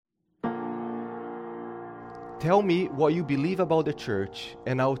tell me what you believe about the church,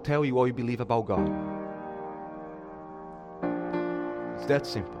 and I'll tell you what you believe about God. It's that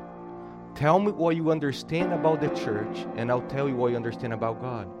simple. Tell me what you understand about the church, and I'll tell you what you understand about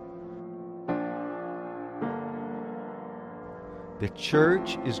God. The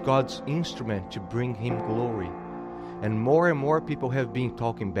church is God's instrument to bring Him glory. And more people have been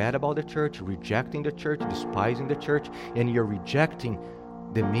talking bad about the church, rejecting the church, despising the church, and you're rejecting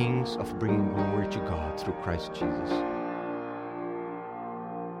the means of bringing glory to God through Christ Jesus.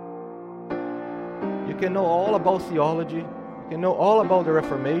 You can know all about theology, you can know all about the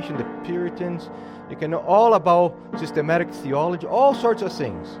Reformation, the Puritans, you can know all about systematic theology, all sorts of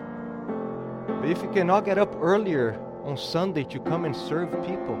things. But if you cannot get up earlier on Sunday to come and serve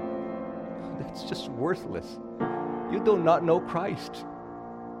people, that's just worthless. You do not know Christ.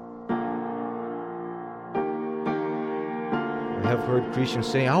 I have heard Christians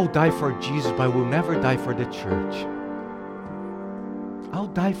saying, I'll die for Jesus, but I will never die for the church. I'll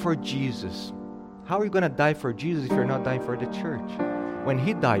die for Jesus. How are you going to die for Jesus if you're not dying for the church? When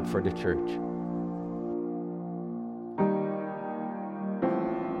He died for the church.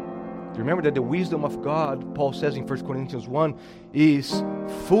 Remember that the wisdom of God, Paul says in 1 Corinthians 1, is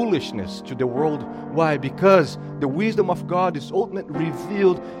foolishness to the world. Why? Because the wisdom of God is ultimately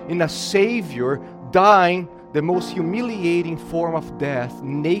revealed in a Savior dying the most humiliating form of death,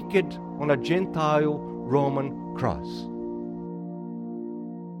 naked on a Gentile Roman cross.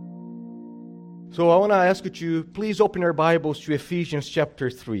 So I want to ask you to please open your Bibles to Ephesians chapter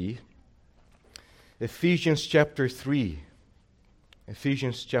 3. Ephesians chapter 3.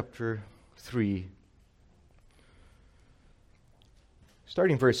 Ephesians chapter 3.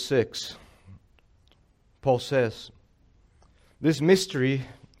 Starting verse 6, Paul says, "This mystery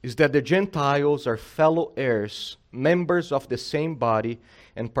is that the Gentiles are fellow heirs, members of the same body,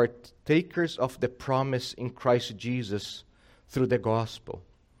 and partakers of the promise in Christ Jesus through the gospel.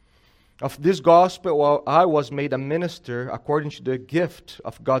 Of this gospel I was made a minister according to the gift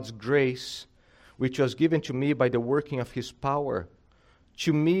of God's grace, which was given to me by the working of His power.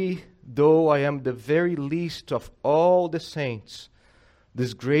 To me, though I am the very least of all the saints,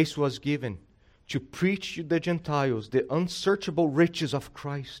 this grace was given to preach to the Gentiles the unsearchable riches of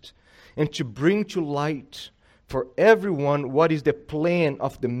Christ, and to bring to light for everyone what is the plan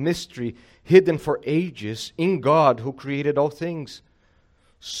of the mystery hidden for ages in God who created all things,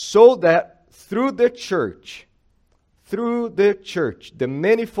 so that through the church, the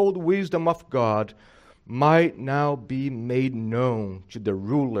manifold wisdom of God might now be made known to the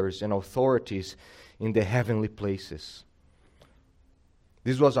rulers and authorities in the heavenly places.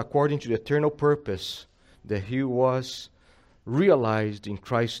 This was according to the eternal purpose that He was realized in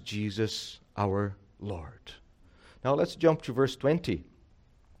Christ Jesus our Lord." Now let's jump to verse 20.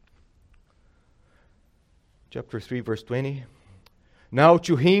 Chapter 3, verse 20. "Now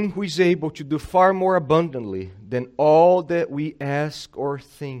to Him who is able to do far more abundantly than all that we ask or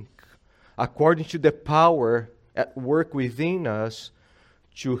think, according to the power at work within us,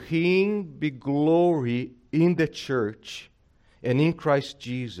 to Him be glory in the church and in Christ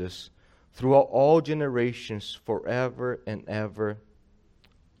Jesus throughout all generations, forever and ever.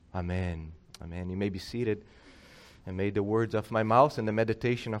 Amen." Amen. You may be seated. And may the words of my mouth and the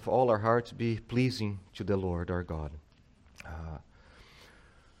meditation of all our hearts be pleasing to the Lord our God.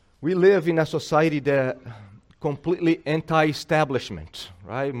 We live in a society that completely anti-establishment,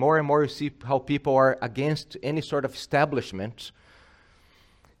 right? More and more you see how people are against any sort of establishment.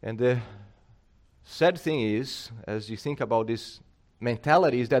 And the sad thing is, as you think about this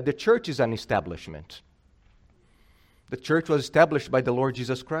mentality, is that the church is an establishment. The church was established by the Lord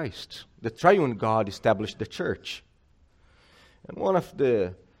Jesus Christ. The triune God established the church. And one of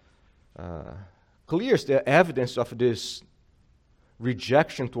the clearest evidence of this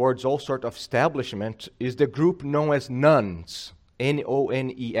rejection towards all sort of establishment is the group known as nuns,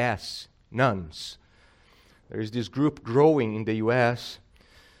 N-O-N-E-S, nuns. There is this group growing in the U.S.,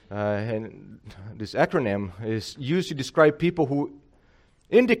 and this acronym is used to describe people who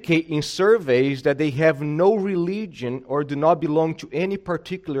indicate in surveys that they have no religion or do not belong to any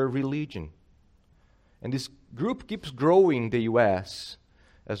particular religion. And this group keeps growing in the U.S.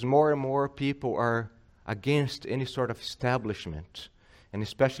 as more and more people are against any sort of establishment, and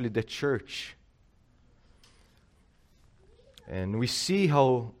especially the church. And we see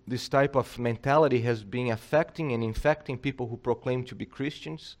how this type of mentality has been affecting and infecting people who proclaim to be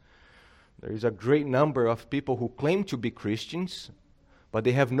Christians. There is a great number of people who claim to be Christians, but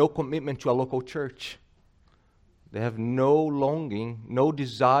they have no commitment to a local church. They have no longing, no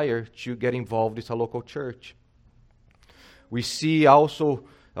desire to get involved with a local church. We see also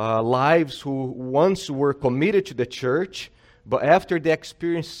lives who once were committed to the church, but after they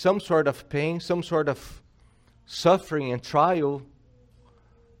experienced some sort of pain, some sort of suffering and trial,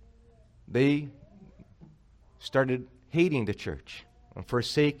 they started hating the church and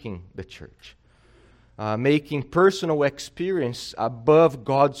forsaking the church, making personal experience above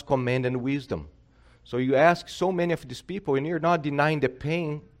God's command and wisdom. So you ask so many of these people, and you're not denying the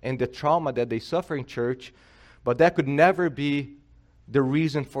pain and the trauma that they suffer in church, but that could never be the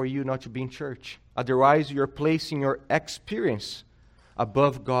reason for you not to be in church. Otherwise, you're placing your experience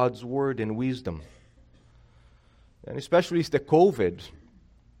above God's word and wisdom. And especially with the COVID,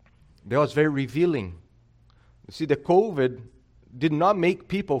 that was very revealing. You see, the COVID did not make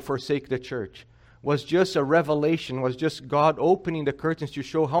people forsake the church. It was just a revelation, was just God opening the curtains to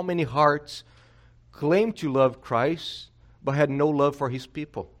show how many hearts claimed to love Christ, but had no love for His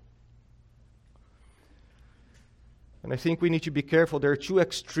people. And I think we need to be careful. There are two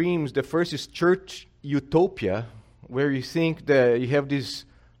extremes. The first is church utopia, where you think that you have this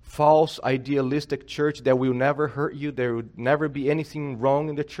false idealistic church that will never hurt you. There would never be anything wrong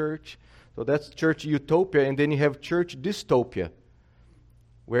in the church. So that's church utopia. And then you have church dystopia,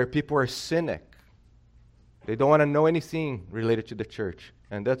 where people are cynic. They don't want to know anything related to the church.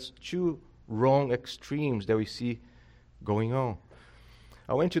 And that's two wrong extremes that we see going on.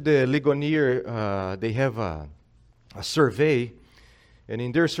 I went to the Ligonier. They have a survey, and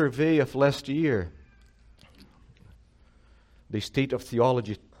in their survey of last year, the State of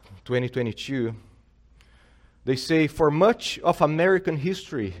Theology 2022, they say, for much of American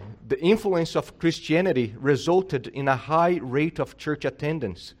history, the influence of Christianity resulted in a high rate of church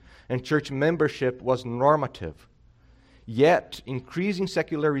attendance, and church membership was normative. Yet, increasing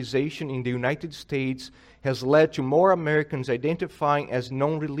secularization in the United States has led to more Americans identifying as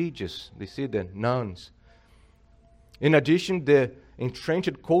non-religious. They say the nuns. In addition, the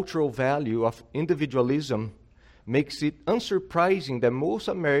entrenched cultural value of individualism makes it unsurprising that most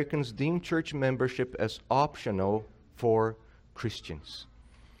Americans deem church membership as optional for Christians.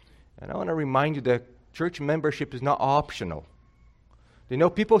 And I want to remind you that church membership is not optional. You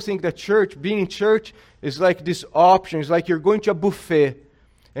know, people think that being in church is like this option. It's like you're going to a buffet,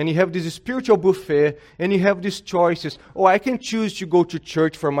 and you have this spiritual buffet, and you have these choices. Oh, I can choose to go to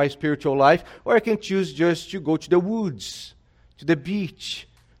church for my spiritual life, or I can choose just to go to the woods, to the beach,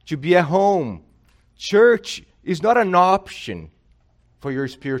 to be at home. Church is not an option for your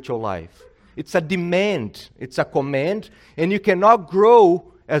spiritual life. It's a demand. It's a command, and you cannot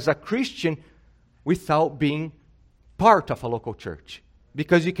grow as a Christian without being part of a local church.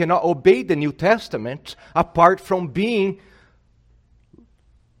 Because you cannot obey the New Testament apart from being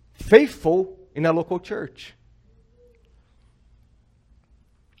faithful in a local church.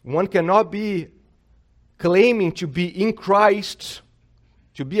 One cannot be claiming to be in Christ,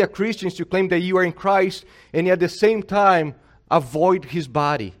 to be a Christian, to claim that you are in Christ, and at the same time avoid His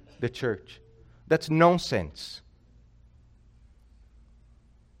body, the church. That's nonsense.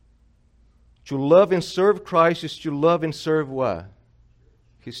 To love and serve Christ is to love and serve what?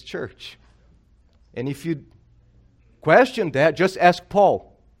 His church. And if you question that, just ask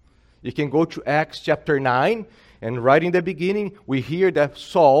Paul. You can go to Acts chapter 9, and right in the beginning, we hear that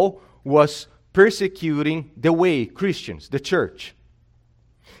Saul was persecuting the way, Christians, the church.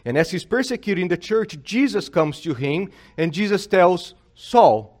 And as he's persecuting the church, Jesus comes to him, and Jesus tells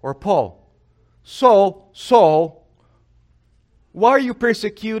Saul, or Paul, Saul, Saul, why are you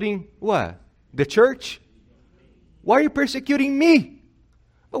persecuting what? The church? Why are you persecuting me?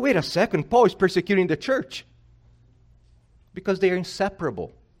 Oh, wait a second, Paul is persecuting the church. Because they are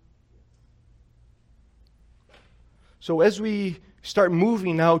inseparable. So as we start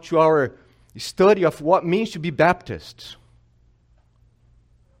moving now to our study of what it means to be Baptist,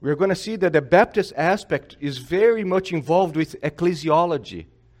 we're going to see that the Baptist aspect is very much involved with ecclesiology.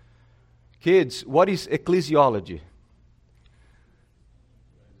 Kids, what is ecclesiology?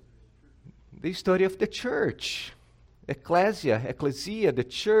 The study of the church. Ecclesia, the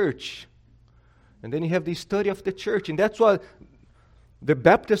church. And then you have the study of the church. And that's what the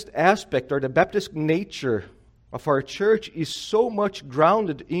Baptist aspect or the Baptist nature of our church is so much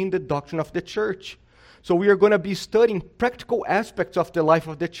grounded in the doctrine of the church. So we are going to be studying practical aspects of the life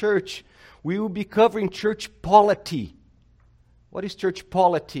of the church. We will be covering church polity. What is church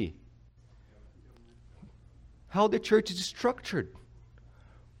polity? How the church is structured.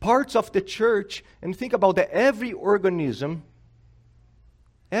 Parts of the church, and think about that every organism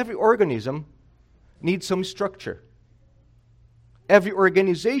needs some structure. Every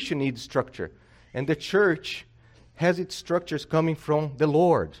organization needs structure. And the church has its structures coming from the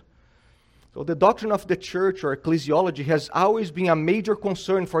Lord. So the doctrine of the church or ecclesiology has always been a major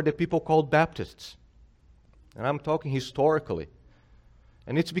concern for the people called Baptists. And I'm talking historically.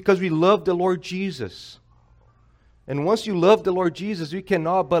 And it's because we love the Lord Jesus. And once you love the Lord Jesus, we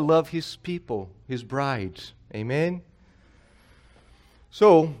cannot but love His people, His bride. Amen?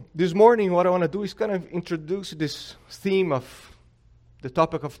 So, this morning what I want to do is kind of introduce this theme of the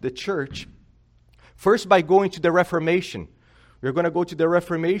topic of the church. First by going to the Reformation. We're going to go to the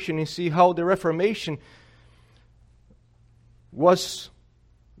Reformation and see how the Reformation was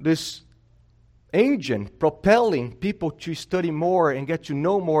this engine propelling people to study more and get to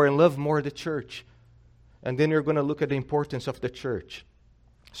know more and love more the church. And then we're going to look at the importance of the church.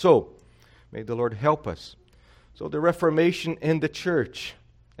 So, may the Lord help us. So, the Reformation and the church.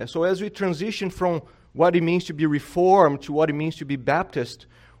 And so, as we transition from what it means to be Reformed to what it means to be Baptist,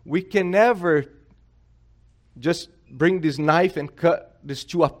 we can never just bring this knife and cut these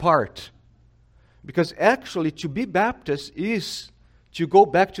two apart. Because actually, to be Baptist is to go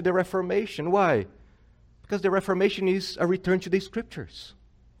back to the Reformation. Why? Because the Reformation is a return to the Scriptures.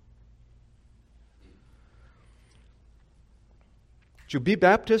 To be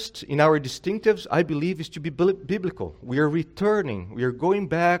Baptist in our distinctives, I believe, is to be biblical. We are returning. We are going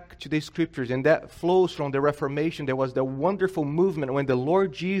back to the Scriptures. And that flows from the Reformation. There was the wonderful movement when the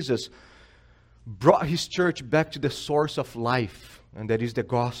Lord Jesus brought His church back to the source of life. And that is the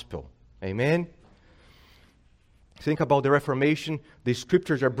gospel. Amen? Think about the Reformation. The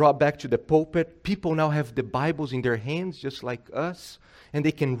Scriptures are brought back to the pulpit. People now have the Bibles in their hands, just like us. And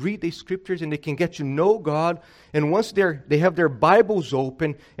they can read the Scriptures and they can get to know God. And once they have their Bibles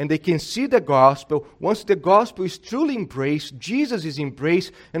open and they can see the gospel, once the gospel is truly embraced, Jesus is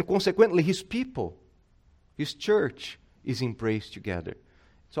embraced, and consequently His people, His church is embraced together.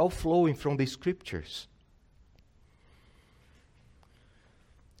 It's all flowing from the Scriptures.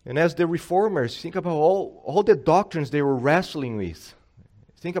 And as the Reformers, think about all the doctrines they were wrestling with.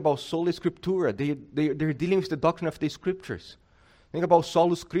 Think about Sola Scriptura. They're dealing with the doctrine of the Scriptures. Think about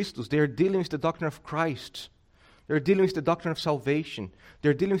Solus Christus. They are dealing with the doctrine of Christ. They're dealing with the doctrine of salvation.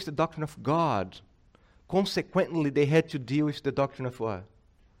 They're dealing with the doctrine of God. Consequently, they had to deal with the doctrine of what?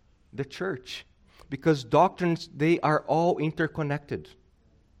 The church. Because doctrines, they are all interconnected.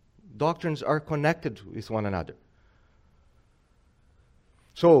 Doctrines are connected with one another.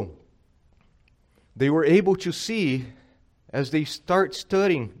 So, they were able to see, as they start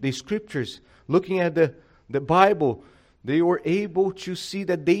studying the Scriptures, looking at the Bible, they were able to see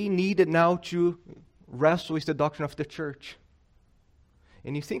that they needed now to wrestle with the doctrine of the church.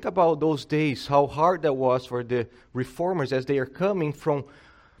 And you think about those days, how hard that was for the Reformers as they are coming from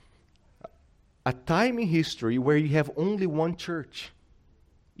a time in history where you have only one church.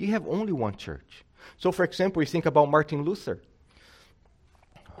 You have only one church. So, for example, you think about Martin Luther.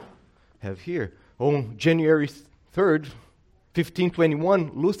 Have here, on January 3rd,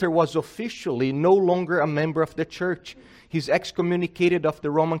 1521, Luther was officially no longer a member of the church. He's excommunicated of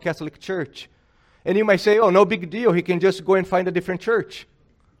the Roman Catholic Church. And you might say, oh, no big deal, he can just go and find a different church.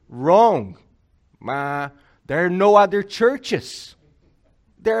 Wrong. There are no other churches.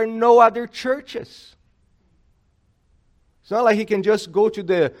 There are no other churches. It's not like he can just go to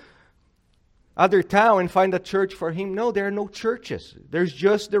the other town and find a church for him. No, there are no churches. There's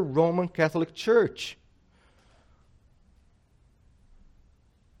just the Roman Catholic Church.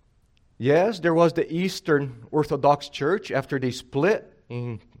 Yes, there was the Eastern Orthodox Church after they split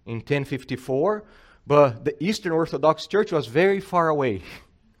in 1054, but the Eastern Orthodox Church was very far away.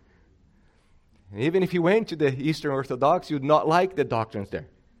 Even if you went to the Eastern Orthodox, you'd not like the doctrines there.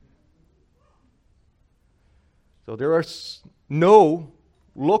 So there was no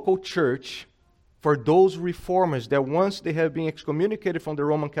local church for those reformers that once they have been excommunicated from the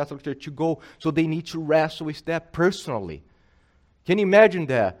Roman Catholic Church to go, so they need to wrestle with that personally. Can you imagine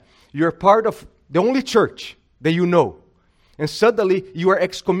that? You're part of the only church that you know, and suddenly you are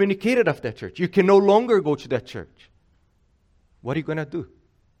excommunicated of that church. You can no longer go to that church. What are you going to do?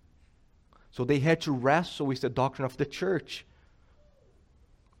 So they had to wrestle with the doctrine of the church.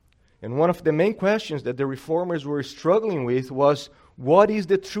 And one of the main questions that the reformers were struggling with was, what is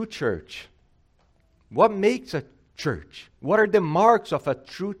the true church? What makes a church? What are the marks of a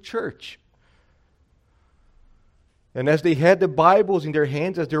true church? And as they had the Bibles in their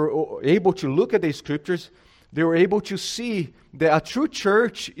hands, as they were able to look at the Scriptures, they were able to see that a true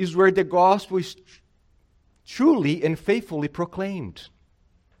church is where the gospel is truly and faithfully proclaimed.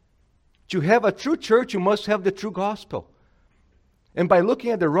 To have a true church, you must have the true gospel. And by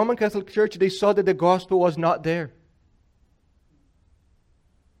looking at the Roman Catholic Church, they saw that the gospel was not there.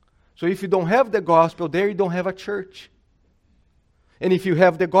 So if you don't have the gospel there, you don't have a church. And if you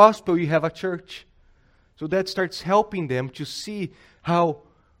have the gospel, you have a church. So that starts helping them to see how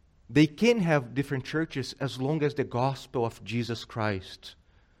they can have different churches as long as the gospel of Jesus Christ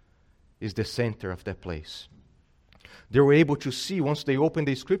is the center of that place. They were able to see, once they opened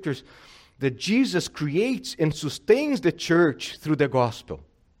the scriptures, that Jesus creates and sustains the church through the gospel.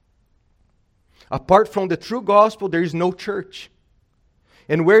 Apart from the true gospel, there is no church.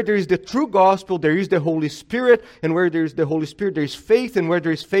 And where there is the true gospel, there is the Holy Spirit. And where there is the Holy Spirit, there is faith. And where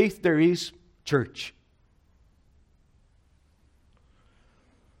there is faith, there is church.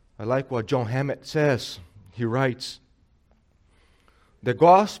 I like what John Hammett says. He writes, the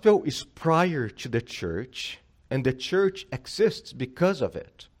gospel is prior to the church, and the church exists because of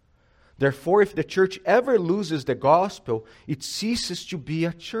it. Therefore, if the church ever loses the gospel, it ceases to be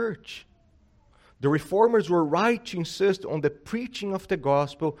a church. The Reformers were right to insist on the preaching of the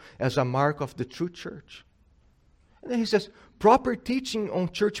gospel as a mark of the true church. And then he says, proper teaching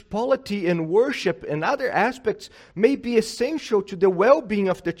on church polity and worship and other aspects may be essential to the well-being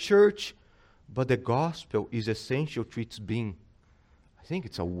of the church, but the gospel is essential to its being. I think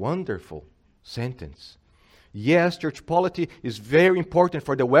it's a wonderful sentence. Yes, church polity is very important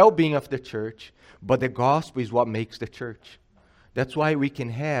for the well-being of the church, but the gospel is what makes the church. That's why we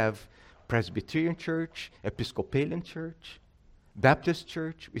can have Presbyterian church, Episcopalian church, Baptist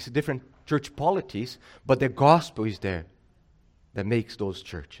church. It's different church polities, but the gospel is there that makes those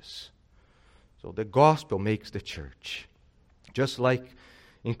churches. So the gospel makes the church. Just like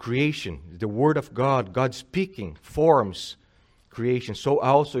in creation, the Word of God, God speaking, forms creation. So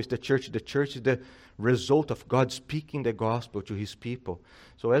also is the church. The church is the result of God speaking the gospel to His people.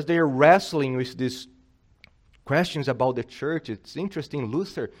 So as they are wrestling with these questions about the church, it's interesting,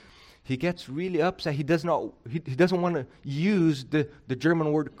 Luther, he gets really upset. He doesn't want to use the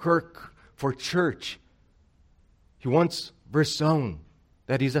German word Kirk for church. He wants Versammlung,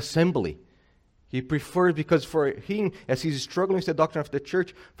 that is assembly. He prefers, because for him, as he's struggling with the doctrine of the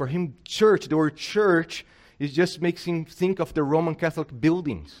church, for him, church, the word church, it just makes him think of the Roman Catholic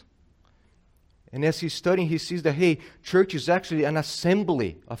buildings. And as he's studying, he sees that, hey, church is actually an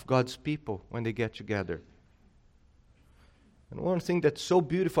assembly of God's people when they get together. And one thing that's so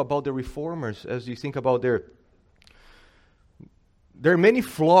beautiful about the Reformers, as you think about there are many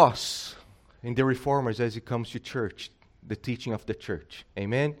flaws in the Reformers as it comes to church, the teaching of the church.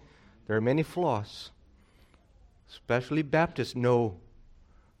 Amen? There are many flaws. Especially Baptists know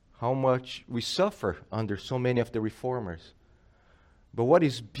how much we suffer under so many of the Reformers. But what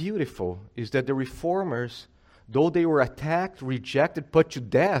is beautiful is that the Reformers, though they were attacked, rejected, put to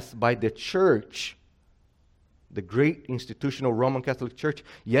death by the church, the great institutional Roman Catholic Church,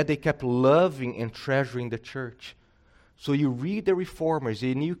 yet they kept loving and treasuring the church. So you read the Reformers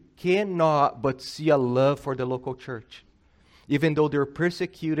and you cannot but see a love for the local church. Even though they're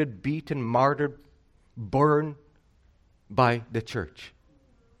persecuted, beaten, martyred, burned by the church.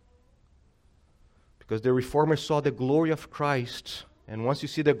 Because the Reformers saw the glory of Christ. And once you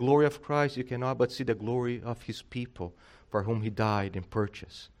see the glory of Christ, you cannot but see the glory of His people for whom He died and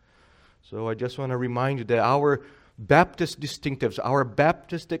purchased. So I just want to remind you that our Baptist distinctives, our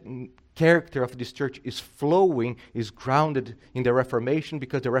Baptistic character of this church is flowing, is grounded in the Reformation,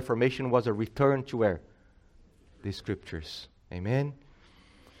 because the Reformation was a return to where? The Scriptures. Amen?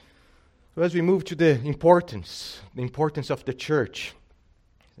 So as we move to the importance of the church,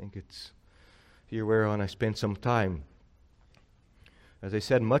 I think it's here where I spend some time. As I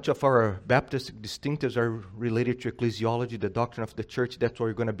said, much of our Baptist distinctives are related to ecclesiology, the doctrine of the church. That's what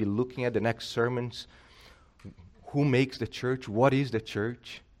we're going to be looking at the next sermons. Who makes the church? What is the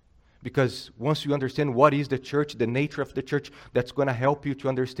church? Because once you understand what is the church, the nature of the church, that's going to help you to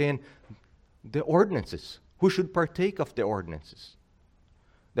understand the ordinances. Who should partake of the ordinances?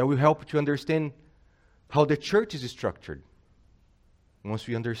 That will help you to understand how the church is structured. Once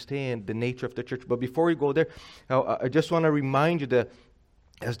we understand the nature of the church. But before we go there, I just want to remind you that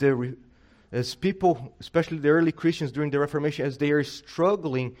as people, especially the early Christians during the Reformation, as they are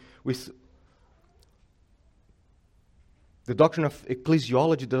struggling with the doctrine of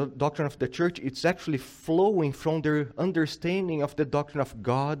ecclesiology, the doctrine of the church, it's actually flowing from their understanding of the doctrine of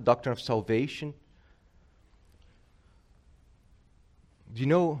God, doctrine of salvation. Do you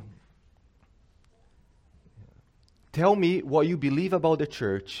know, tell me what you believe about the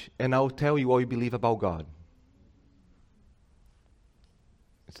church, and I'll tell you what you believe about God.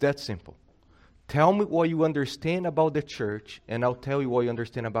 It's that simple. Tell me what you understand about the church, and I'll tell you what you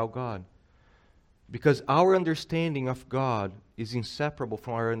understand about God. Because our understanding of God is inseparable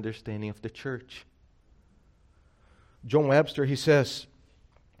from our understanding of the church. John Webster, he says,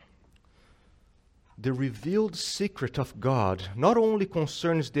 the revealed secret of God not only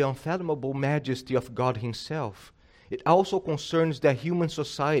concerns the unfathomable majesty of God himself, it also concerns the human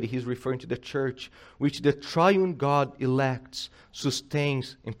society, he's referring to the church, which the triune God elects,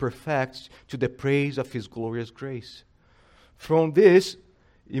 sustains, and perfects to the praise of his glorious grace. From this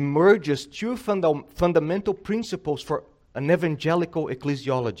emerges two fundamental principles for an evangelical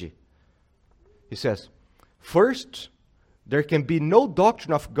ecclesiology. He says, first, there can be no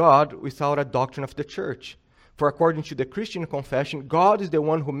doctrine of God without a doctrine of the church. For according to the Christian confession, God is the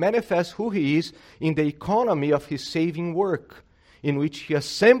one who manifests who he is in the economy of his saving work, in which he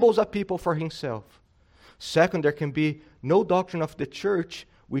assembles a people for himself. Second, there can be no doctrine of the church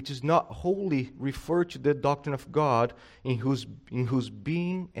which is not wholly referred to the doctrine of God, in whose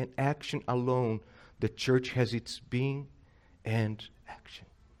being and action alone the church has its being and action.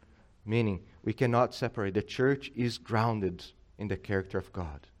 Meaning, we cannot separate. The church is grounded in the character of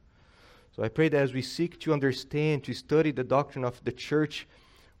God. So I pray that as we seek to understand, to study the doctrine of the church,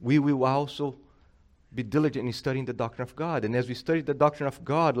 we will also be diligent in studying the doctrine of God. And as we study the doctrine of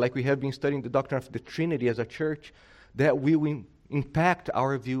God, like we have been studying the doctrine of the Trinity as a church, that we will impact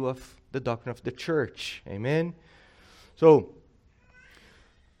our view of the doctrine of the church. Amen? So,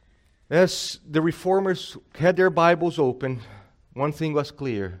 as the Reformers had their Bibles open, one thing was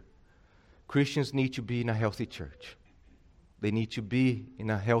clear. Christians need to be in a healthy church. They need to be in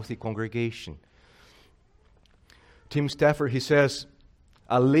a healthy congregation. Tim Stafford, he says,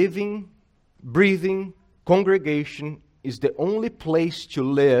 a living, breathing congregation is the only place to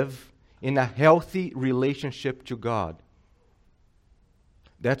live in a healthy relationship to God.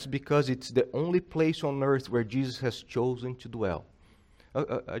 That's because it's the only place on earth where Jesus has chosen to dwell.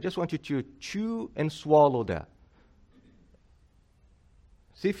 I just want you to chew and swallow that.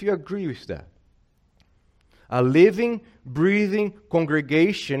 See if you agree with that. A living, breathing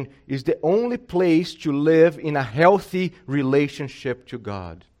congregation is the only place to live in a healthy relationship to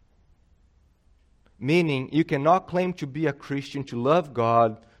God. Meaning, you cannot claim to be a Christian, to love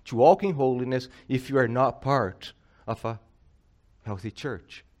God, to walk in holiness, if you are not part of a healthy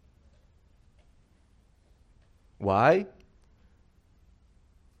church. Why?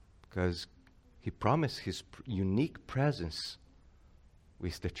 Because he promised his unique presence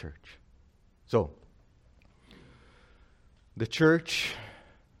with the church. So, the church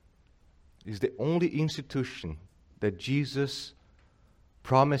is the only institution that Jesus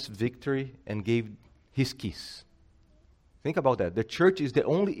promised victory and gave his keys. Think about that. The church is the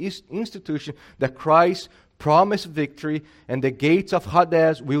only institution that Christ promised victory, and the gates of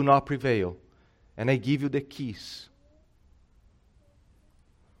Hades will not prevail. And I give you the keys.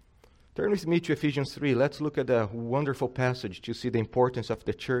 Turn with me to Ephesians 3. Let's look at a wonderful passage to see the importance of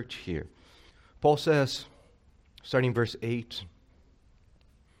the church here. Paul says, starting verse 8,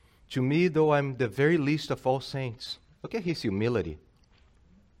 to me, though I'm the very least of all saints. Look at his humility.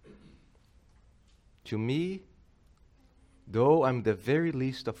 To me, though I'm the very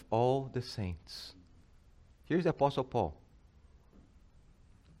least of all the saints. Here's the Apostle Paul.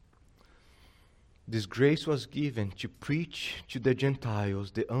 This grace was given to preach to the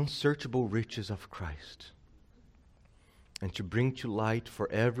Gentiles the unsearchable riches of Christ, and to bring to light for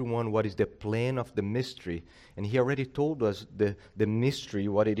everyone what is the plan of the mystery. And he already told us the mystery,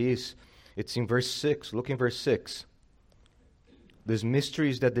 what it is. It's in verse 6. Look in verse 6. This mystery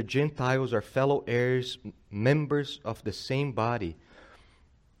is that the Gentiles are fellow heirs, members of the same body.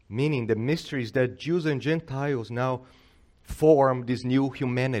 Meaning the mystery is that Jews and Gentiles now form this new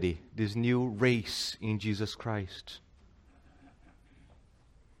humanity, this new race in Jesus Christ.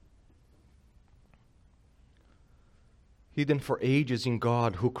 Hidden for ages in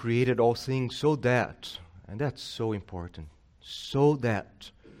God who created all things so that, and that's so important, so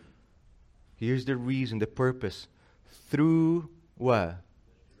that, here's the reason, the purpose, through what?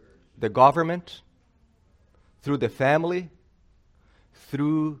 The government, through the family,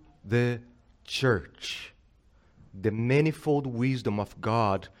 through the church. The manifold wisdom of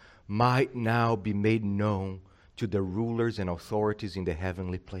God might now be made known to the rulers and authorities in the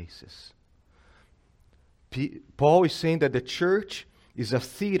heavenly places. Paul is saying that the church is a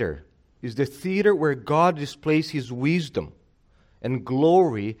theater, is the theater where God displays his wisdom and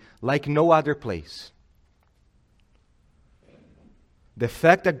glory like no other place. The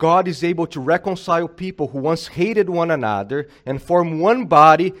fact that God is able to reconcile people who once hated one another and form one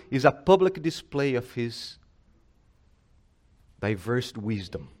body is a public display of his diverse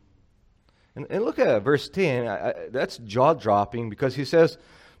wisdom. And look at verse 10. That's jaw-dropping, because he says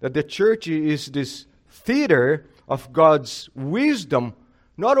that the church is this theater of God's wisdom,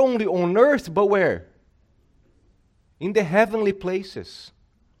 not only on earth, but where? In the heavenly places.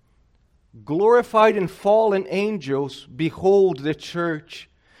 Glorified and fallen angels behold the church,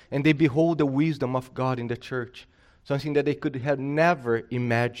 and they behold the wisdom of God in the church, something that they could have never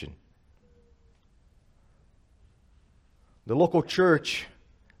imagined. The local church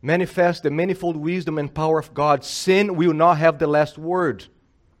manifests the manifold wisdom and power of God. Sin will not have the last word.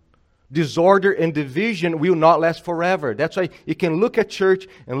 Disorder and division will not last forever. That's why you can look at church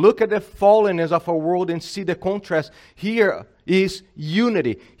and look at the fallenness of our world and see the contrast. Here is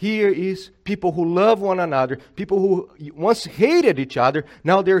unity. Here is people who love one another. People who once hated each other,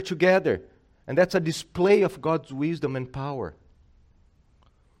 now they're together. And that's a display of God's wisdom and power.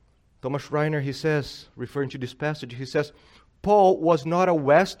 Thomas Reiner, he says, referring to this passage, he says, Paul was not a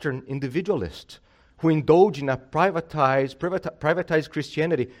Western individualist who indulged in a privatized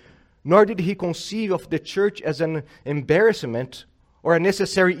Christianity, nor did he conceive of the church as an embarrassment or a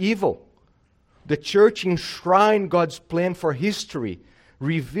necessary evil. The church enshrined God's plan for history,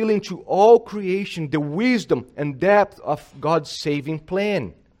 revealing to all creation the wisdom and depth of God's saving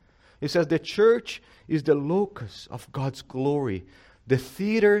plan. He says the church is the locus of God's glory, the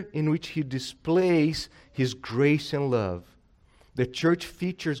theater in which He displays His grace and love. The church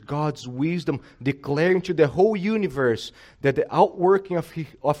features God's wisdom, declaring to the whole universe that the outworking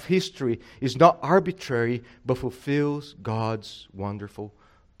of history is not arbitrary, but fulfills God's wonderful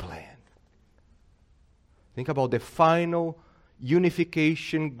plan. Think about the final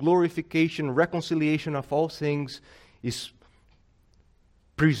unification, glorification, reconciliation of all things is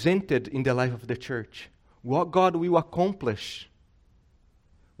presented in the life of the church. What God will accomplish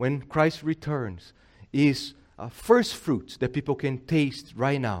when Christ returns is first fruits that people can taste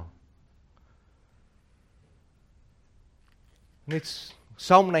right now. And it's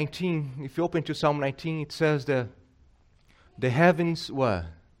Psalm 19. If you open to Psalm 19, it says the heavens, what?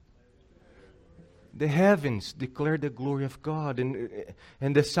 The heavens declare the glory of God.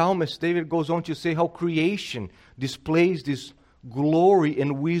 And the psalmist David goes on to say how creation displays this glory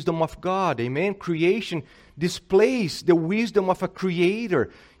and wisdom of God. Amen? Creation displays the wisdom of a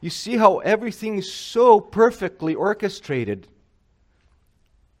creator. You see how everything is so perfectly orchestrated.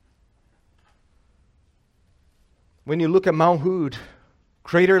 When you look at Mount Hood,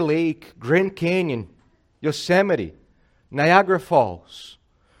 Crater Lake, Grand Canyon, Yosemite, Niagara Falls,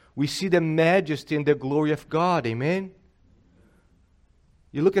 we see the majesty and the glory of God. Amen?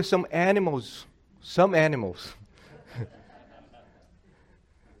 You look at some animals.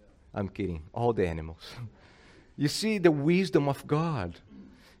 I'm kidding. All the animals. You see the wisdom of God.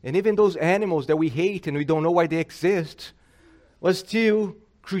 And even those animals that we hate and we don't know why they exist was still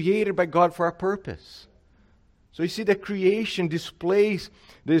created by God for a purpose. So you see that creation displays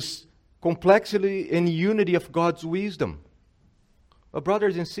this complexity and unity of God's wisdom. But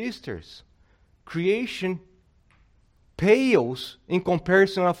brothers and sisters, creation pales in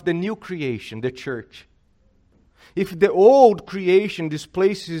comparison of the new creation, the church. If the old creation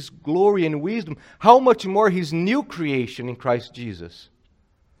displays His glory and wisdom, how much more His new creation in Christ Jesus?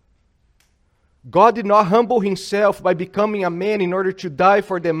 God did not humble Himself by becoming a man in order to die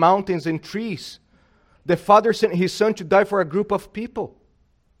for the mountains and trees. The Father sent His Son to die for a group of people.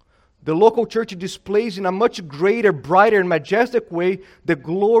 The local church displays in a much greater, brighter, and majestic way the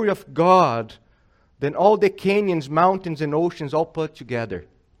glory of God than all the canyons, mountains, and oceans all put together.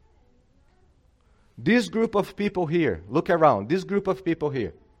 This group of people here, look around, this group of people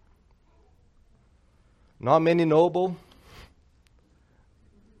here, not many noble,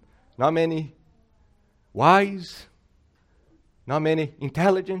 not many wise, not many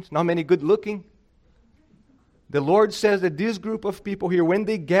intelligent, not many good looking. The Lord says that this group of people here, when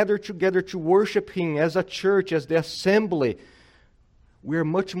they gather together to worship Him as a church, as the assembly, we are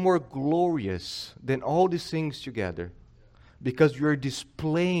much more glorious than all these things together. Because you are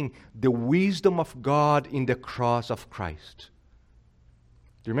displaying the wisdom of God in the cross of Christ.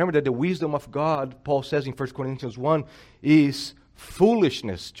 Do you remember that the wisdom of God, Paul says in 1 Corinthians 1, is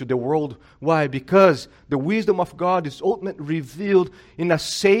foolishness to the world. Why? Because the wisdom of God is ultimately revealed in a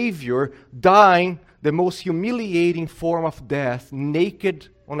Savior dying the most humiliating form of death, naked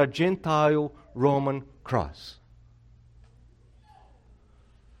on a Gentile Roman cross.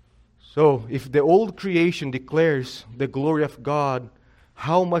 So, if the old creation declares the glory of God,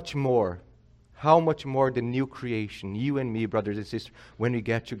 how much more the new creation, you and me, brothers and sisters, when we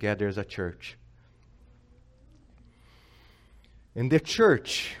get together as a church. And the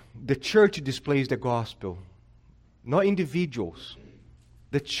church displays the gospel, not individuals.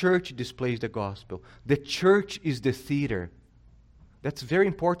 The church displays the gospel. The church is the theater. That's very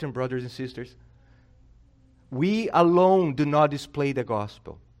important, brothers and sisters. We alone do not display the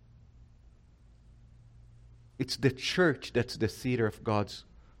gospel. It's the church that's the theater of God's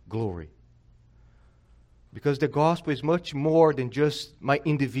glory. Because the gospel is much more than just my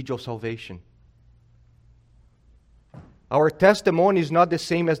individual salvation. Our testimony is not the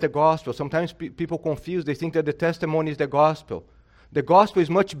same as the gospel. Sometimes people confuse. They think that the testimony is the gospel. The gospel is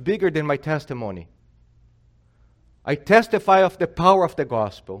much bigger than my testimony. I testify of the power of the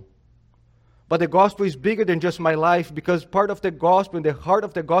gospel. But the gospel is bigger than just my life, because part of the gospel and the heart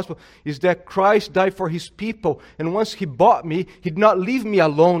of the gospel is that Christ died for His people. And once He bought me, He did not leave me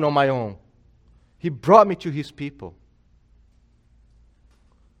alone on my own. He brought me to His people.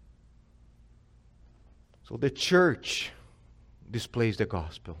 So the church displays the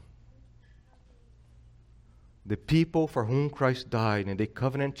gospel. The people for whom Christ died, and they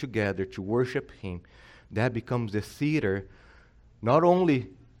covenant together to worship Him, that becomes the theater, not only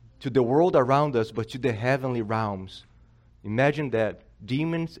to the world around us, but to the heavenly realms. Imagine that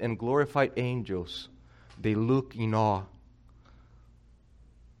demons and glorified angels, they look in awe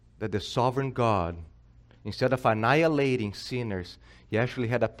that the sovereign God, instead of annihilating sinners, He actually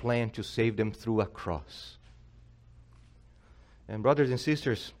had a plan to save them through a cross. And brothers and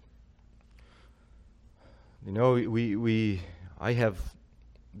sisters, you know, I have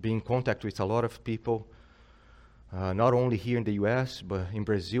been in contact with a lot of people, not only here in the U.S., but in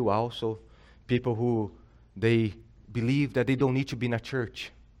Brazil also, people who they believe that they don't need to be in a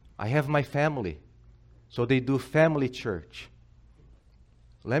church. I have my family, so they do family church.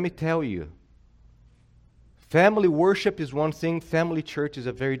 Let me tell you, family worship is one thing, family church is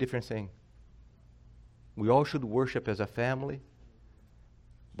a very different thing. We all should worship as a family,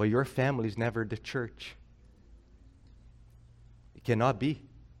 but your family is never the church. It cannot be.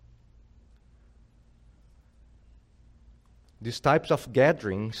 These types of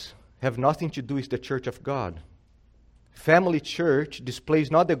gatherings have nothing to do with the church of God. Family church displays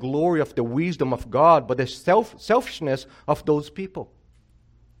not the glory of the wisdom of God, but the selfishness of those people.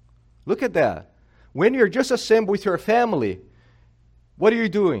 Look at that. When you're just assembled with your family, what are you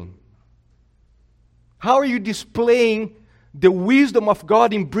doing? How are you displaying the wisdom of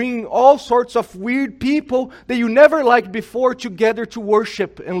God in bringing all sorts of weird people that you never liked before together to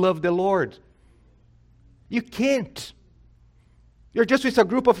worship and love the Lord? You can't. You're just with a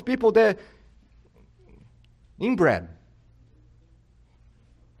group of people that inbred.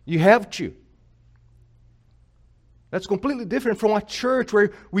 You have to. That's completely different from a church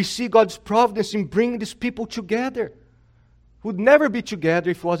where we see God's providence in bringing these people together. Who would never be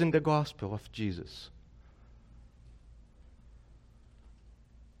together if it wasn't the gospel of Jesus.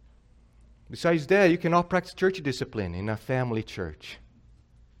 Besides that, you cannot practice church discipline in a family church.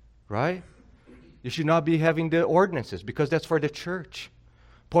 Right? You should not be having the ordinances, because that's for the church.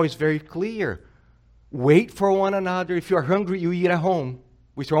 Paul is very clear. Wait for one another. If you are hungry, you eat at home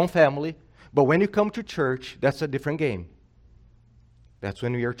with your own family. But when you come to church, that's a different game. That's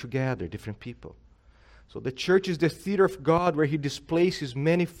when we are together, different people. So the church is the theater of God where He displays His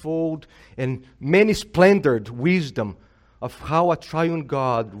manifold and many splendored wisdom of how a triune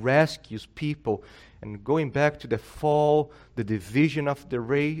God rescues people. And going back to the fall, the division of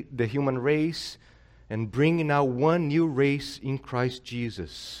the human race, and bringing now one new race in Christ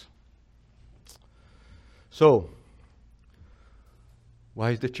Jesus. So,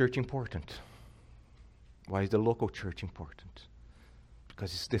 why is the church important? Why is the local church important?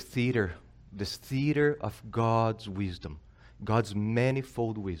 Because it's the theater, this theater of God's wisdom, God's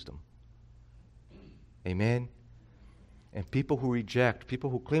manifold wisdom. Amen? And people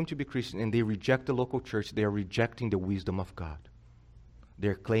who claim to be Christian and they reject the local church, they are rejecting the wisdom of God.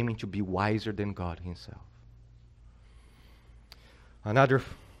 They're claiming to be wiser than God Himself. Another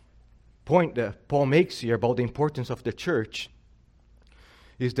point that Paul makes here about the importance of the church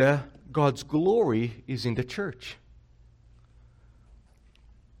is that God's glory is in the church.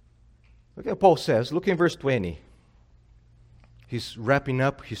 Look at what Paul says. Look in verse 20. He's wrapping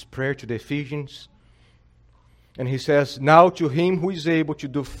up his prayer to the Ephesians. And he says, "Now to Him who is able to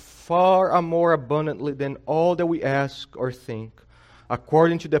do far more abundantly than all that we ask or think,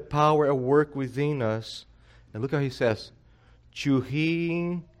 according to the power at work within us." And look how he says, "To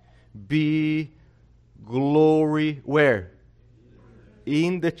Him be glory," where?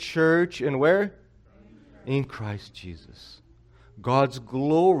 In the church, and where? In Christ Jesus. God's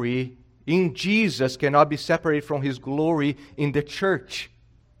glory in Jesus cannot be separated from His glory in the church.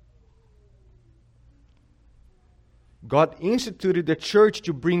 God instituted the church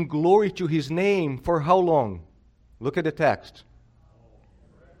to bring glory to His name for how long? Look at the text.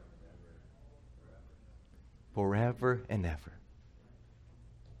 Forever and ever.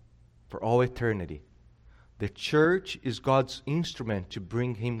 For all eternity. The church is God's instrument to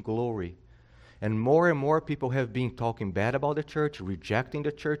bring Him glory. And more people have been talking bad about the church, rejecting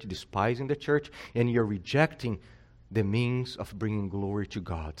the church, despising the church, and you're rejecting the means of bringing glory to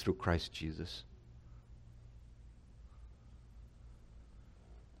God through Christ Jesus.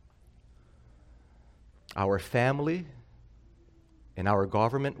 Our family and our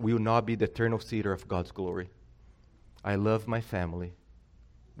government will not be the eternal theater of God's glory. I love my family.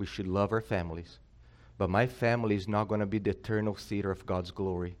 We should love our families. But my family is not going to be the eternal theater of God's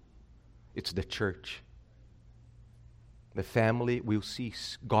glory. It's the church. The family will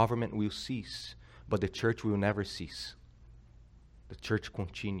cease. Government will cease. But the church will never cease. The church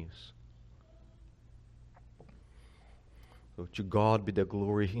continues. So to God be the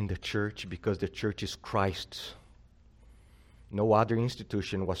glory in the church, because the church is Christ's. No other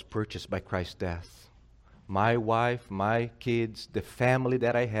institution was purchased by Christ's death. My wife, my kids, the family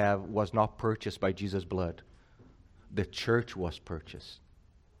that I have was not purchased by Jesus' blood. The church was purchased.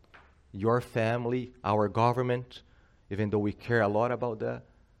 Your family, our government, even though we care a lot about that,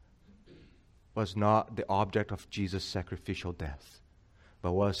 was not the object of Jesus' sacrificial death,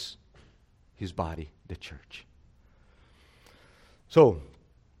 but was his body, the church. So,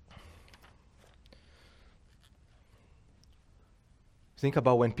 think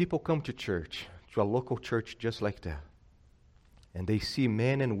about when people come to church, to a local church just like that, and they see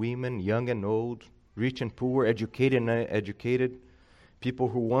men and women, young and old, rich and poor, educated and uneducated, people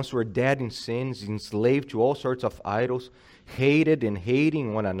who once were dead in sins, enslaved to all sorts of idols, hated and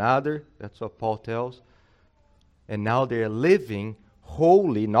hating one another. That's what Paul tells. And now they're living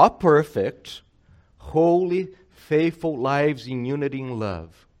holy, not perfect, holy, faithful lives in unity and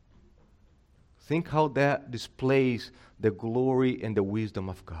love. Think how that displays the glory and the wisdom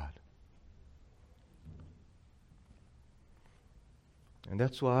of God. And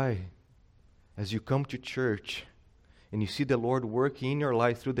that's why, as you come to church, and you see the Lord working in your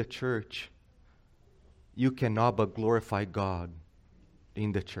life through the church, you cannot but glorify God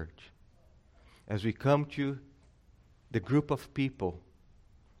in the church. As we come to the group of people,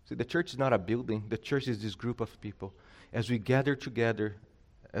 see, the church is not a building, the church is this group of people. As we gather together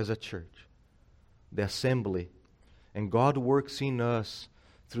as a church, the assembly, and God works in us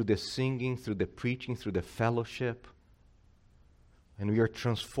through the singing, through the preaching, through the fellowship, and we are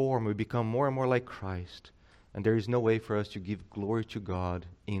transformed, we become more and more like Christ. And there is no way for us to give glory to God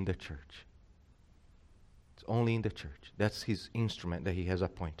in the church. It's only in the church. That's his instrument that he has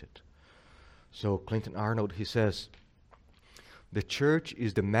appointed. So Clinton Arnold, he says, the church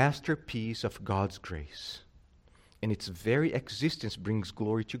is the masterpiece of God's grace, and its very existence brings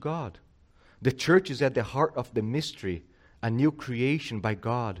glory to God. The church is at the heart of the mystery, a new creation by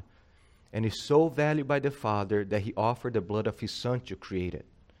God, and is so valued by the Father that he offered the blood of his Son to create it.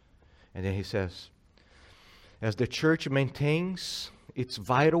 And then he says, as the church maintains its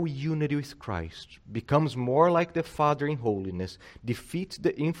vital unity with Christ, becomes more like the Father in holiness, defeats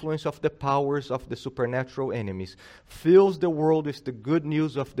the influence of the powers of the supernatural enemies, fills the world with the good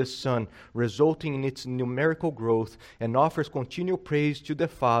news of the Son, resulting in its numerical growth, and offers continual praise to the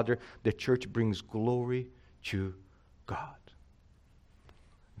Father, the church brings glory to God.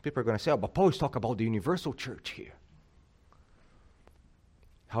 People are going to say, oh, but Paul is talking about the universal church here.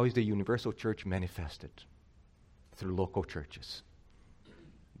 How is the universal church manifested? Through local churches.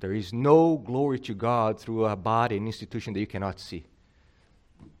 There is no glory to God through a body, an institution that you cannot see.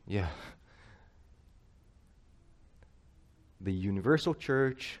 Yeah. The universal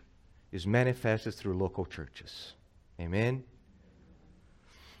church is manifested through local churches. Amen?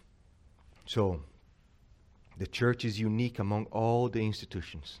 So, the church is unique among all the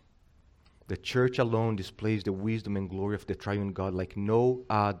institutions. The church alone displays the wisdom and glory of the triune God like no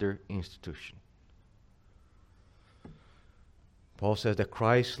other institution. Paul says that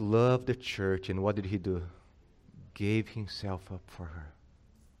Christ loved the church, and what did he do? Gave himself up for her.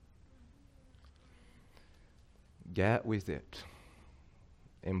 Get with it.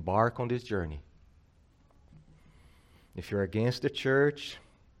 Embark on this journey. If you're against the church,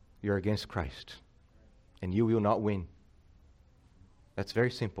 you're against Christ, and you will not win. That's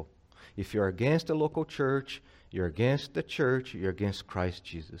very simple. If you're against the local church, you're against the church, you're against Christ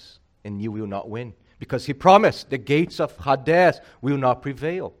Jesus, and you will not win. Because he promised the gates of Hades will not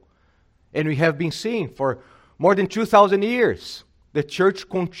prevail. And we have been seeing for more than 2,000 years, the church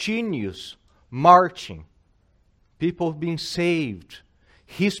continues marching. People being saved.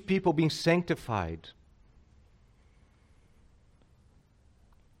 His people being sanctified.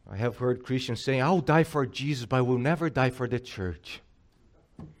 I have heard Christians saying, I'll die for Jesus, but I will never die for the church.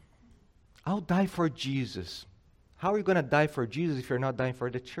 I'll die for Jesus. How are you going to die for Jesus if you're not dying for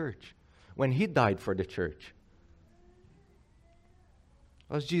the church? When he died for the church.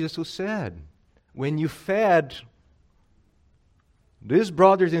 It was Jesus who said, When you fed these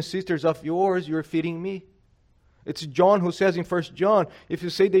brothers and sisters of yours, you're feeding me. It's John who says in 1 John, if you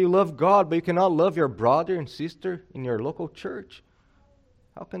say that you love God, but you cannot love your brother and sister in your local church,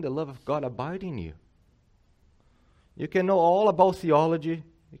 how can the love of God abide in you? You can know all about theology.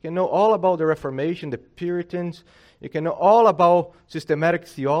 You can know all about the Reformation, the Puritans. You can know all about systematic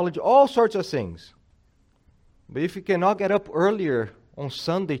theology, all sorts of things. But if you cannot get up earlier on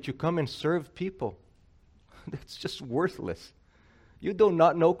Sunday to come and serve people, that's just worthless. You do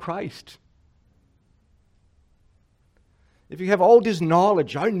not know Christ. If you have all this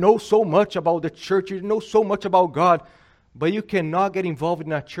knowledge, I know so much about the church, you know so much about God, but you cannot get involved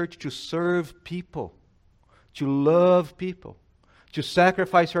in a church to serve people, to love people, to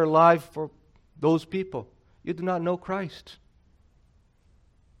sacrifice your life for those people, you do not know Christ.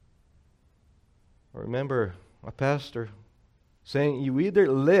 I remember a pastor saying, you either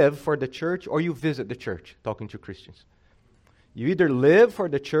live for the church or you visit the church, talking to Christians. You either live for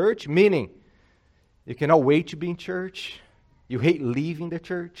the church, meaning you cannot wait to be in church, you hate leaving the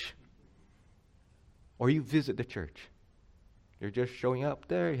church, or you visit the church. You're just showing up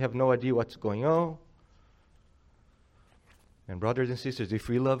there, you have no idea what's going on. And brothers and sisters, if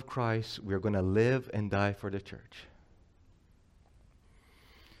we love Christ, we're going to live and die for the church.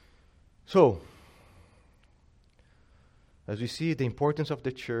 So, as we see the importance of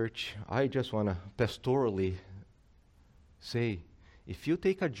the church, I just want to pastorally say, if you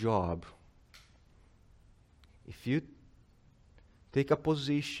take a job, if you take a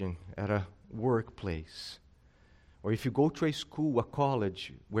position at a workplace, or if you go to a school, a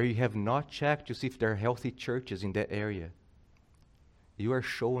college, where you have not checked to see if there are healthy churches in that area, you are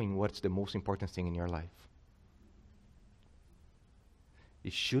showing what's the most important thing in your life.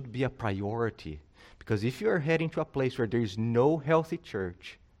 It should be a priority. Because if you are heading to a place where there is no healthy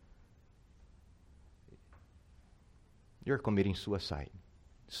church, you're committing suicide,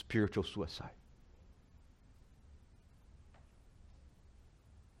 spiritual suicide.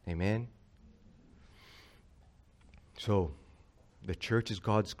 Amen? So, the church is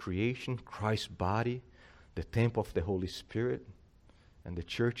God's creation, Christ's body, the temple of the Holy Spirit. And the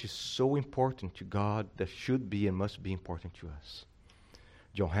church is so important to God that should be and must be important to us.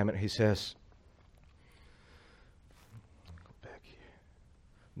 John Hammett, he says, go back here.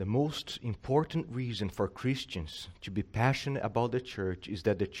 The most important reason for Christians to be passionate about the church is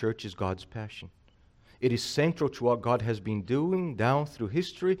that the church is God's passion. It is central to what God has been doing down through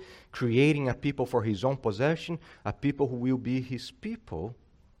history, creating a people for His own possession, a people who will be His people,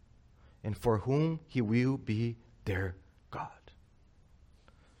 and for whom He will be their God.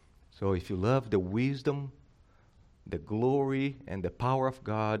 So if you love the wisdom, the glory, and the power of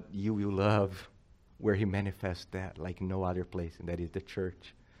God, you will love where He manifests that like no other place, and that is the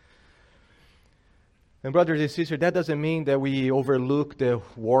church. And brothers and sisters, that doesn't mean that we overlook the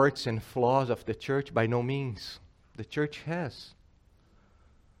warts and flaws of the church. By no means. The church has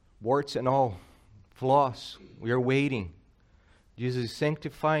warts and all, flaws. We are waiting. Jesus is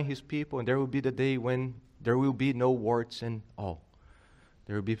sanctifying His people, and there will be the day when there will be no warts and all.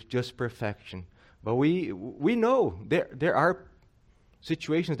 There will be just perfection. But we know there are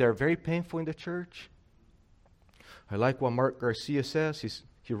situations that are very painful in the church. I like what Mark Garcia says.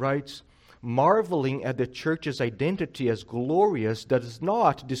 He writes, marveling at the church's identity as glorious does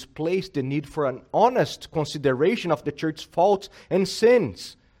not displace the need for an honest consideration of the church's faults and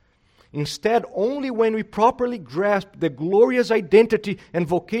sins. Instead, only when we properly grasp the glorious identity and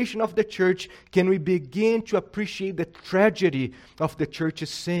vocation of the church can we begin to appreciate the tragedy of the church's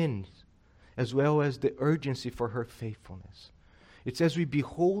sins, as well as the urgency for her faithfulness. It's as we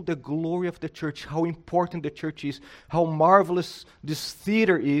behold the glory of the church, how important the church is, how marvelous this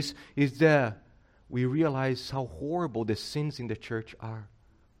theater is that we realize how horrible the sins in the church are.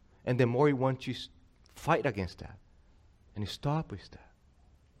 And the more we want to fight against that and stop with that.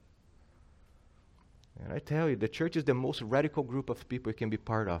 And I tell you, the church is the most radical group of people you can be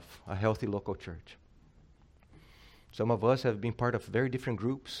part of, a healthy local church. Some of us have been part of very different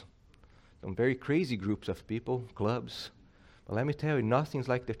groups, some very crazy groups of people, clubs. But let me tell you, nothing's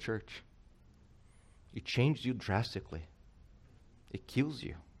like the church. It changes you drastically. It kills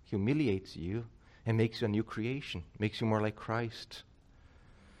you, humiliates you, and makes you a new creation, makes you more like Christ.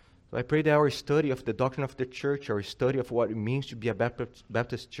 So I pray that our study of the doctrine of the church, our study of what it means to be a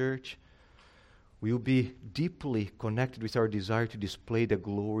Baptist church, will be deeply connected with our desire to display the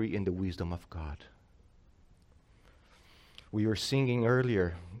glory and the wisdom of God. We were singing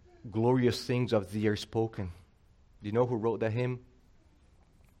earlier, glorious things of thee are spoken. Do you know who wrote that hymn?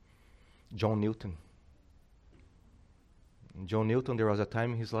 John Newton. John Newton, there was a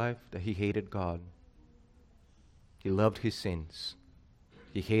time in his life that he hated God. He loved his sins.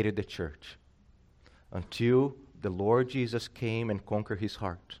 He hated the church. Until the Lord Jesus came and conquered his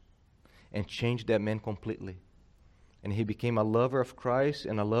heart and changed that man completely. And he became a lover of Christ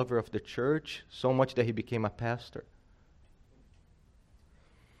and a lover of the church, so much that he became a pastor.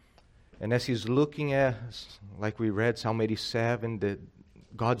 And as he's looking at, like we read Psalm 87,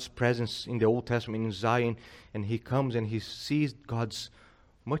 God's presence in the Old Testament in Zion, and he comes and he sees God's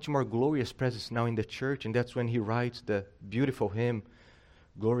much more glorious presence now in the church, and that's when he writes the beautiful hymn,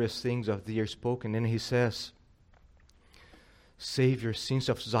 Glorious Things of Thee Are Spoken. And he says, Savior, since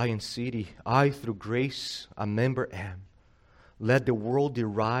of Zion city, I through grace a member am. Let the world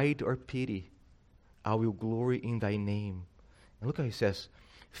deride or pity, I will glory in thy name. And look how he says,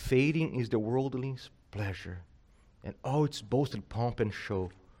 fading is the worldling's pleasure, and all its boasted pomp and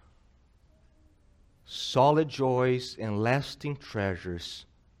show. Solid joys and lasting treasures,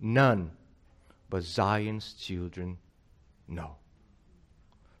 none but Zion's children know.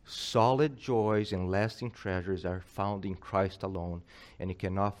 Solid joys and lasting treasures are found in Christ alone, and you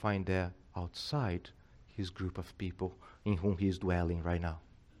cannot find that outside his group of people in whom he is dwelling right now,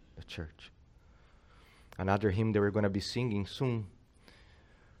 the church. Another hymn that we're going to be singing soon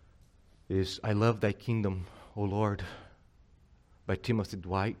is I Love Thy Kingdom, O Lord, by Timothy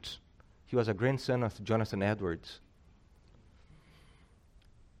Dwight. He was a grandson of Jonathan Edwards.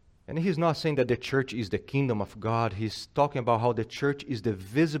 And he's not saying that the church is the kingdom of God. He's talking about how the church is the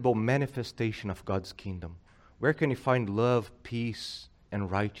visible manifestation of God's kingdom. Where can you find love, peace, and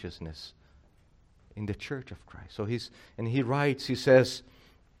righteousness? In the church of Christ. So he writes, he says,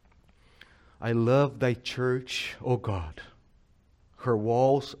 I love thy church, O God. Her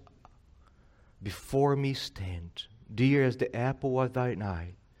walls before me stand, dear as the apple of thine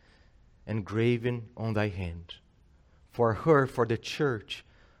eye, engraven on thy hand. For her, for the church,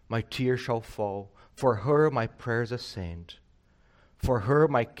 my tears shall fall. For her my prayers ascend. For her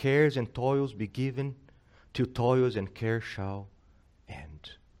my cares and toils be given, till toils and cares shall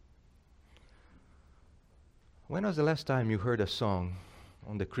end. When was the last time you heard a song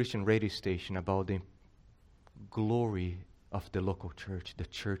on the Christian radio station about the glory of the local church, the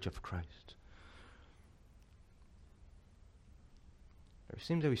Church of Christ? It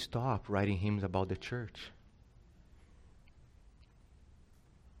seems that we stop writing hymns about the church.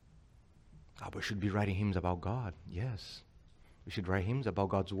 We should be writing hymns about God. Yes. We should write hymns about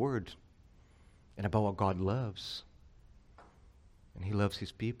God's Word and about what God loves. And He loves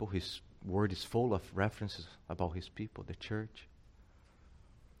His people. His Word is full of references about His people, the church.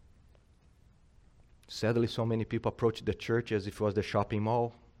 Sadly, so many people approach the church as if it was the shopping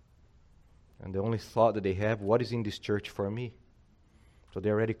mall. And the only thought that they have, what is in this church for me? So they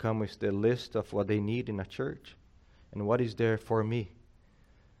already come with the list of what they need in a church and what is there for me.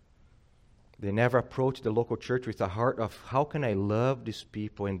 They never approach the local church with a heart of, how can I love these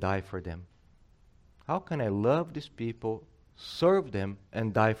people and die for them? How can I love these people, serve them,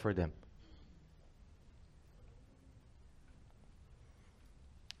 and die for them?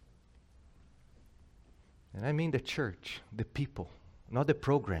 And I mean the church, the people, not the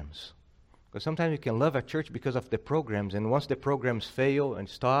programs. Because sometimes you can love a church because of the programs, and once the programs fail and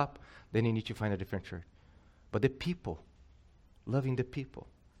stop, then you need to find a different church. But the people, loving the people.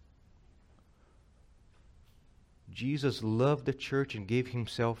 Jesus loved the church and gave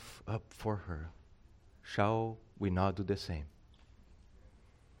Himself up for her. Shall we not do the same?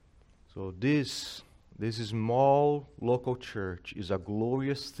 So this small local church is a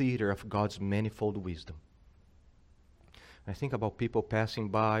glorious theater of God's manifold wisdom. I think about people passing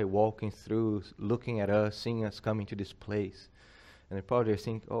by, walking through, looking at us, seeing us coming to this place. And they probably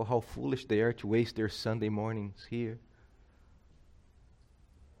think, oh, how foolish they are to waste their Sunday mornings here.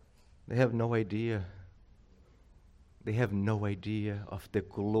 They have no idea. They have no idea of the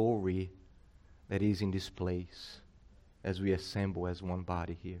glory that is in this place as we assemble as one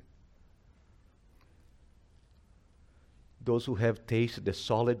body here. Those who have tasted the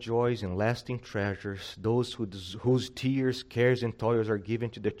solid joys and lasting treasures, those whose tears, cares, and toils are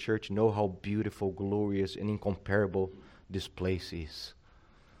given to the church know how beautiful, glorious, and incomparable this place is.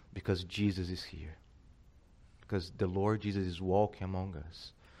 Because Jesus is here. Because the Lord Jesus is walking among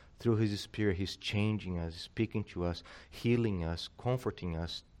us. Through His Spirit, He's changing us, speaking to us, healing us, comforting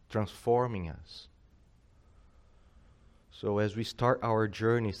us, transforming us. So as we start our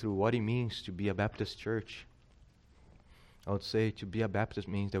journey through what it means to be a Baptist church, I would say to be a Baptist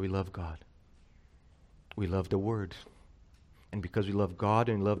means that we love God. We love the Word. And because we love God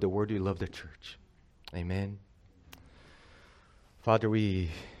and we love the Word, we love the church. Amen. Father, we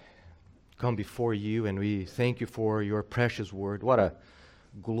come before you, and we thank you for your precious word. What a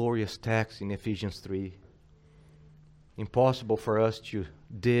glorious text in Ephesians 3. Impossible for us to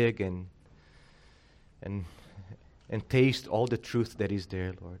dig and taste all the truth that is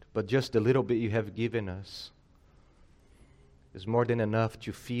there, Lord. But just the little bit you have given us is more than enough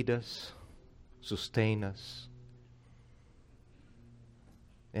to feed us, sustain us,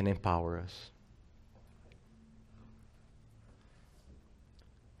 and empower us.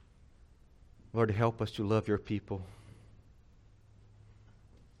 Lord, help us to love your people.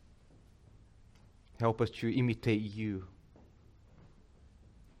 Help us to imitate you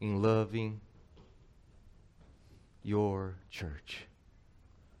in loving your church.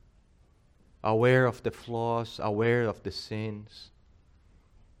 Aware of the flaws, aware of the sins,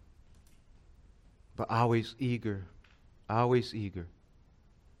 but always eager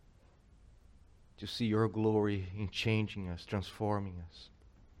to see your glory in changing us, transforming us.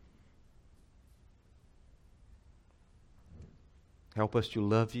 Help us to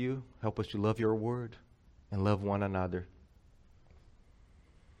love you, help us to love your word, and love one another.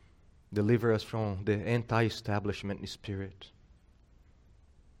 Deliver us from the anti-establishment spirit.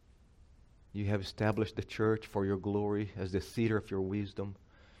 You have established the church for your glory as the theater of your wisdom.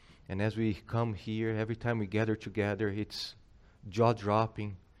 And as we come here, every time we gather together, it's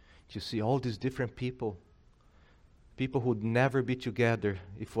jaw-dropping to see all these different people who would never be together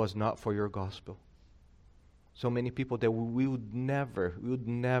if it was not for your gospel. So many people that we would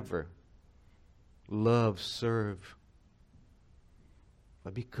never love, serve.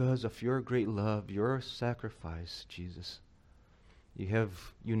 But because of your great love, your sacrifice, Jesus, you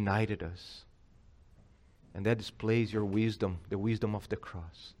have united us. And that displays your wisdom, the wisdom of the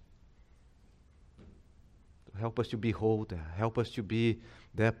cross. Help us to behold that. Help us to be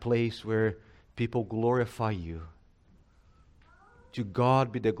that place where people glorify you. To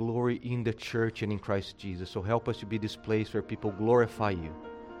God be the glory in the church and in Christ Jesus. So help us to be this place where people glorify you.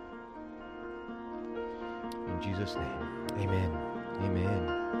 In Jesus' name, amen.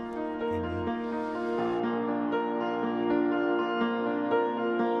 Amen.